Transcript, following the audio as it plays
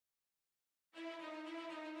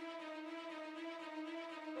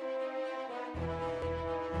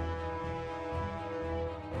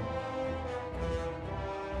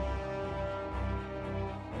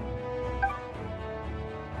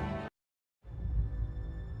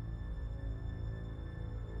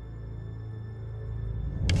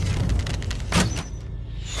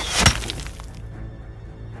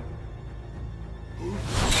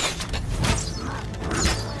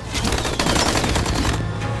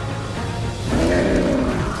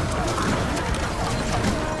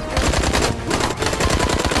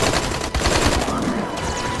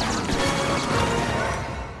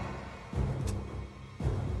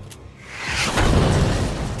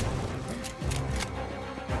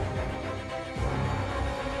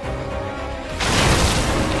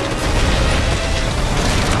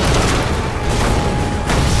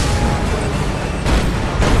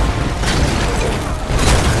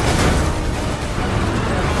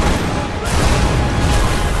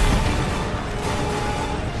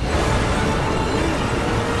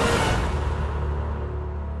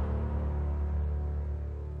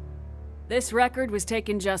This record was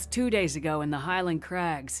taken just 2 days ago in the Highland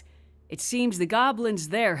Crags. It seems the goblins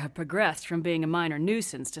there have progressed from being a minor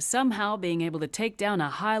nuisance to somehow being able to take down a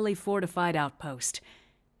highly fortified outpost.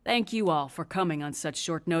 Thank you all for coming on such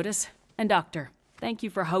short notice. And Doctor, thank you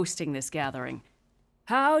for hosting this gathering.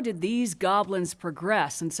 How did these goblins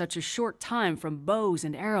progress in such a short time from bows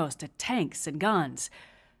and arrows to tanks and guns?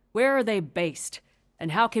 Where are they based?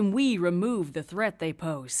 And how can we remove the threat they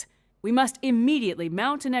pose? We must immediately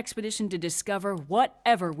mount an expedition to discover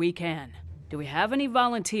whatever we can. Do we have any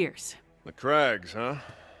volunteers? The Crags, huh?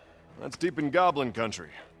 That's deep in Goblin country.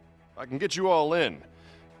 I can get you all in.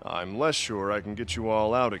 I'm less sure I can get you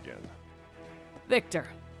all out again. Victor.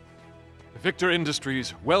 Victor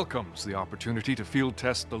Industries welcomes the opportunity to field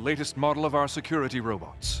test the latest model of our security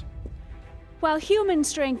robots. While human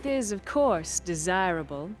strength is, of course,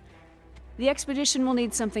 desirable, the expedition will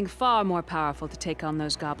need something far more powerful to take on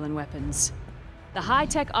those goblin weapons. The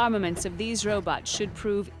high-tech armaments of these robots should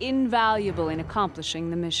prove invaluable in accomplishing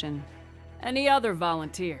the mission. Any other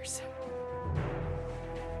volunteers?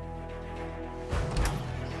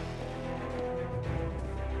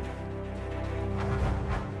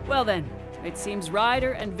 Well then, it seems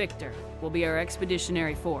Ryder and Victor will be our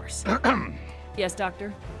expeditionary force. Yes,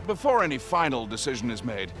 Doctor? Before any final decision is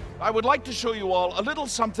made, I would like to show you all a little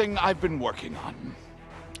something I've been working on.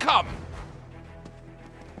 Come!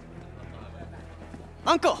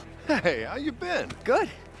 Uncle! Hey, how you been? Good.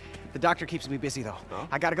 The doctor keeps me busy, though. Huh?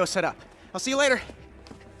 I gotta go set up. I'll see you later.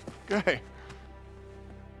 Okay.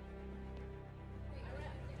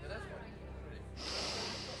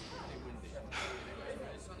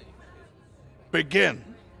 Begin.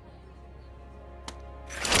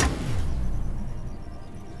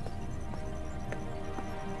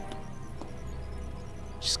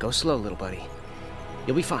 Just go slow, little buddy.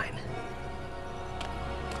 You'll be fine.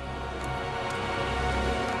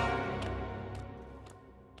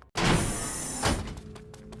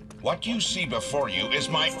 What you see before you is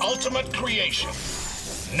my ultimate creation,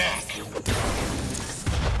 Knack.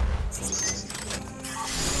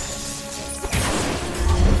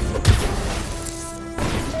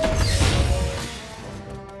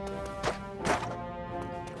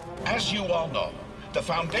 As you all know, the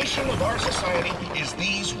foundation of our society is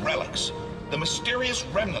these relics, the mysterious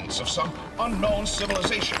remnants of some unknown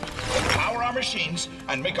civilization that power our machines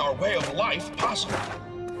and make our way of life possible.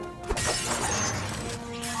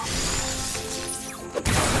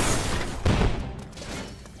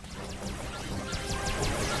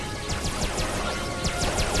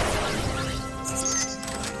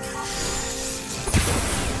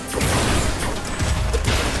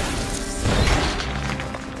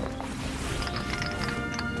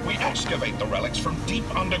 Excavate the relics from deep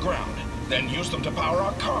underground, then use them to power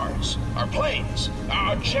our cars, our planes,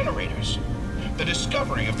 our generators. The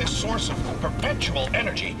discovery of this source of perpetual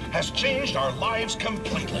energy has changed our lives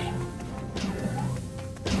completely.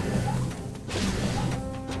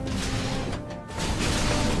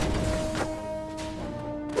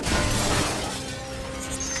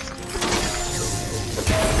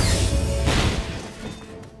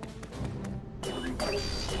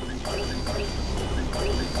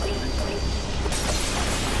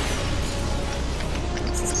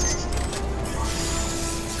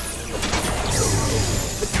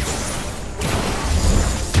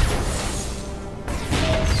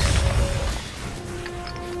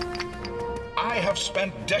 I have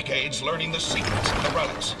spent decades learning the secrets of the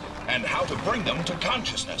relics and how to bring them to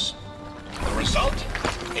consciousness. The result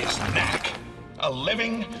is Knack, a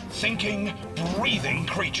living, thinking, breathing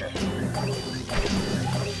creature.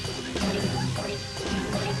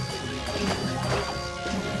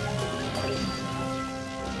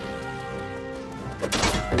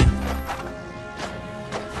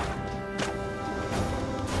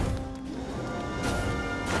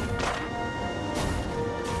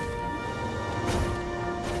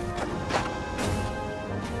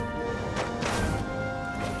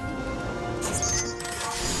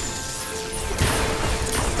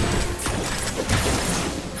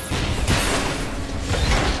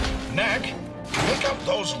 Knack, pick up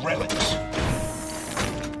those relics.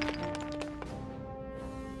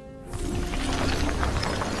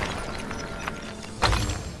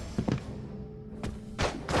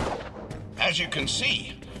 As you can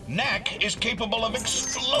see, Knack is capable of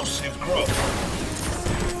explosive growth.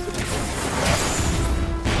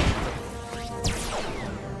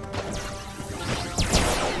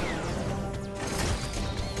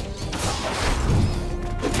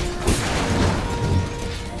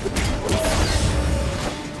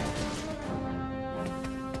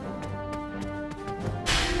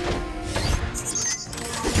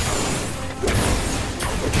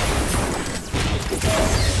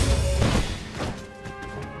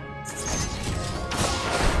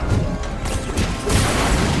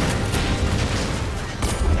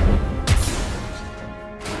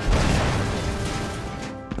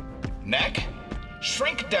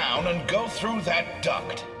 through that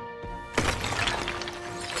duct.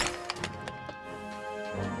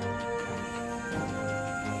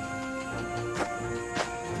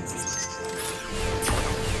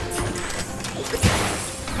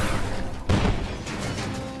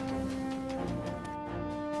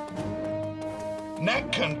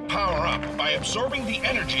 Knack can power up by absorbing the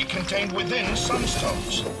energy contained within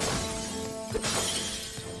sunstones.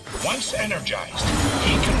 Once energized,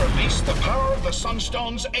 he can release the power of the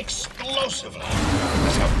sunstones explosively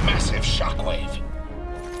as a massive shockwave.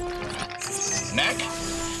 Knack,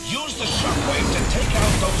 use the shockwave to take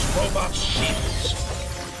out those robots' shields.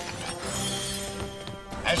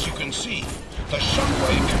 As you can see, the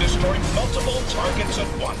shockwave can destroy multiple targets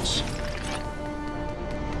at once.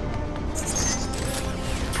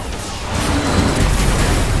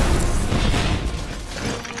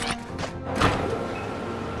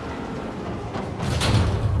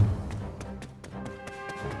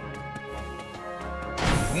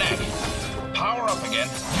 Knack, power up again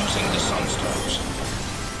using the sunstones.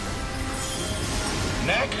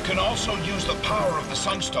 Knack can also use the power of the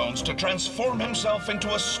sunstones to transform himself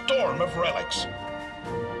into a storm of relics.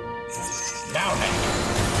 Now, Knack,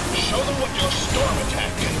 show them what your storm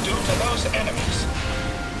attack can do to those enemies.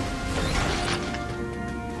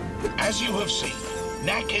 As you have seen,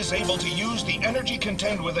 Knack is able to use the energy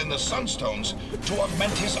contained within the sunstones to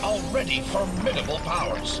augment his already formidable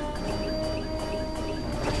powers.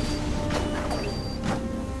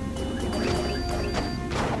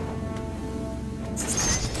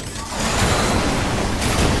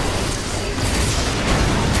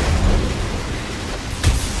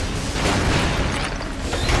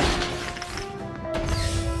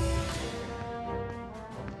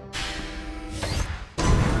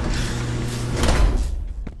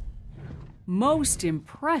 Most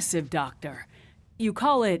impressive, Doctor. You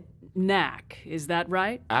call it Knack, is that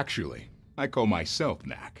right? Actually, I call myself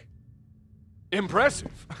Knack.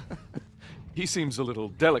 Impressive! He seems a little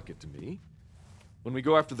delicate to me. When we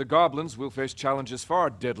go after the goblins, we'll face challenges far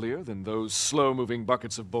deadlier than those slow-moving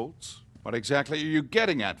buckets of bolts. What exactly are you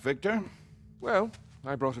getting at, Victor? Well,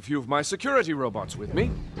 I brought a few of my security robots with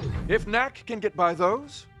me. If Knack can get by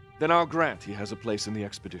those, then I'll grant he has a place in the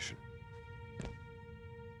expedition.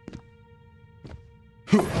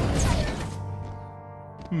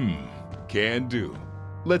 Can do.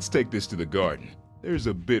 Let's take this to the garden. There's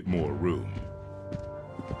a bit more room.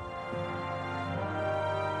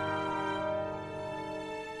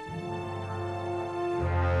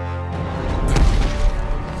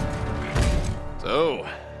 So,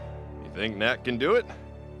 you think Knack can do it?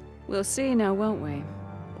 We'll see now, won't we?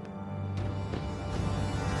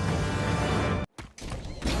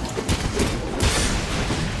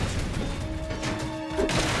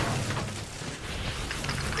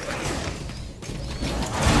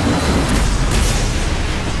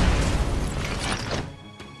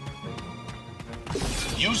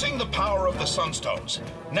 Using the power of the sunstones,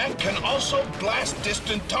 Knack can also blast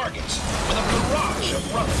distant targets with a barrage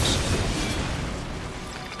of relics.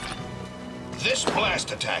 This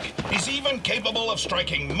blast attack is even capable of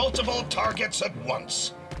striking multiple targets at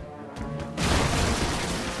once.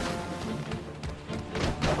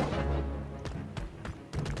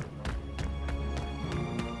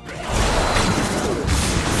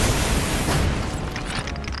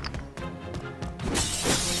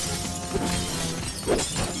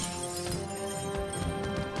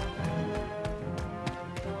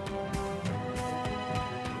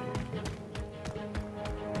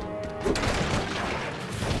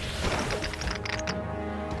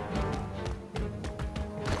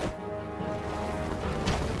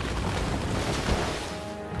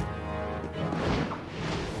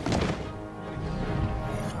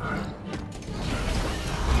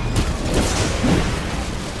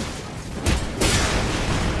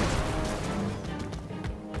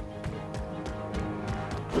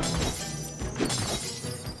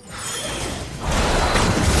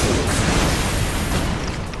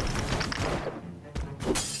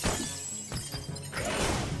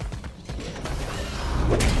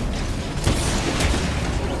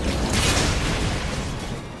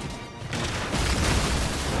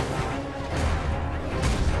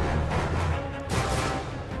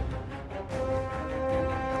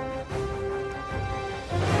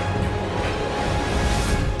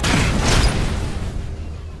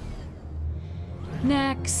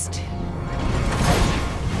 Next.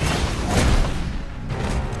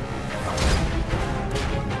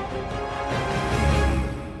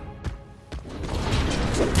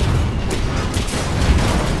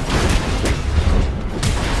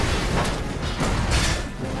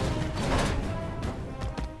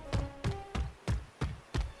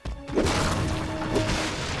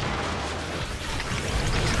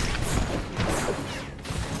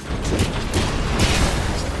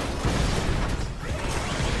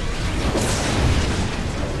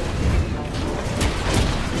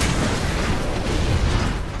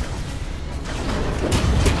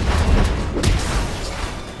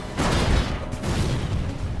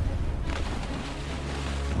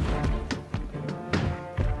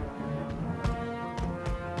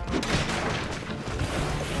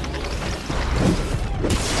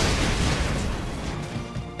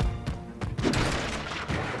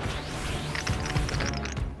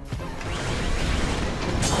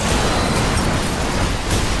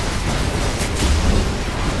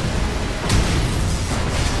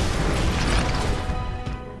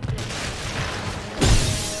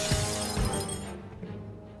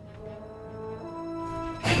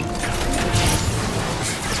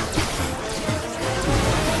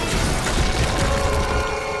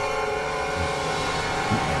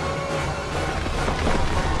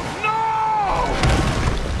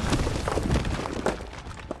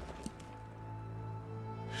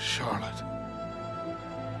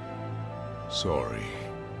 sorry.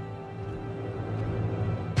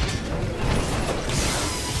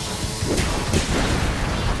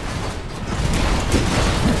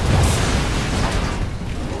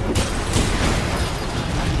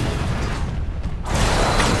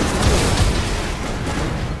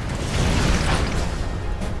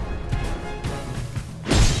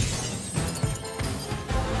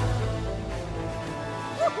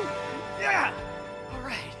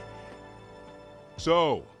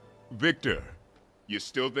 So, Victor, you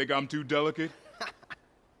still think I'm too delicate?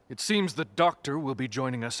 It seems the doctor will be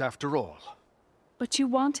joining us after all. But you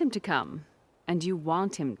want him to come, and you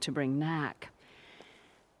want him to bring Knack.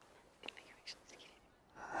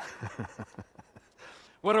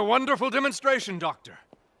 What a wonderful demonstration, Doctor.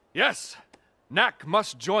 Yes, Knack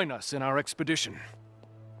must join us in our expedition.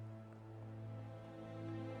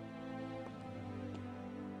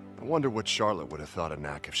 I wonder what Charlotte would have thought of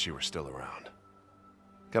Knack if she were still around.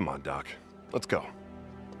 Come on, Doc. Let's go.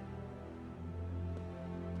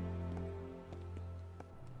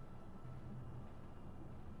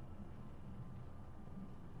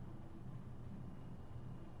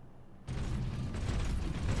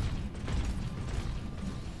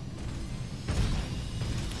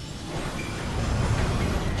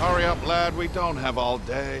 Hurry up, lad. We don't have all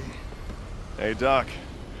day. Hey, Doc.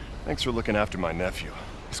 Thanks for looking after my nephew.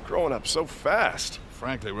 He's growing up so fast.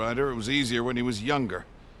 Frankly, Ryder, it was easier when he was younger.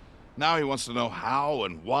 Now he wants to know how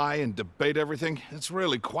and why and debate everything. It's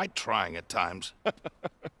really quite trying at times.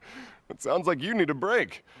 It sounds like you need a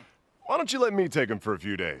break. Why don't you let me take him for a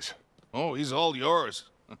few days? Oh, he's all yours.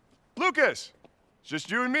 Lucas! It's just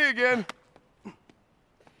you and me again.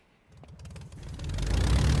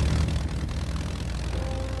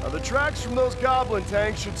 Now, the tracks from those goblin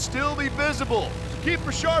tanks should still be visible, so keep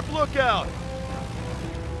a sharp lookout.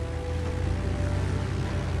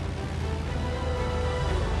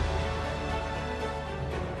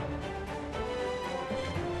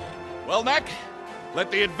 Well, Knack,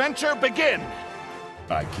 let the adventure begin.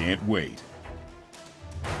 I can't wait.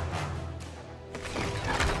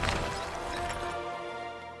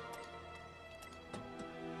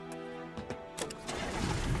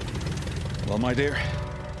 Well, my dear,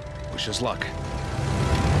 wish us luck.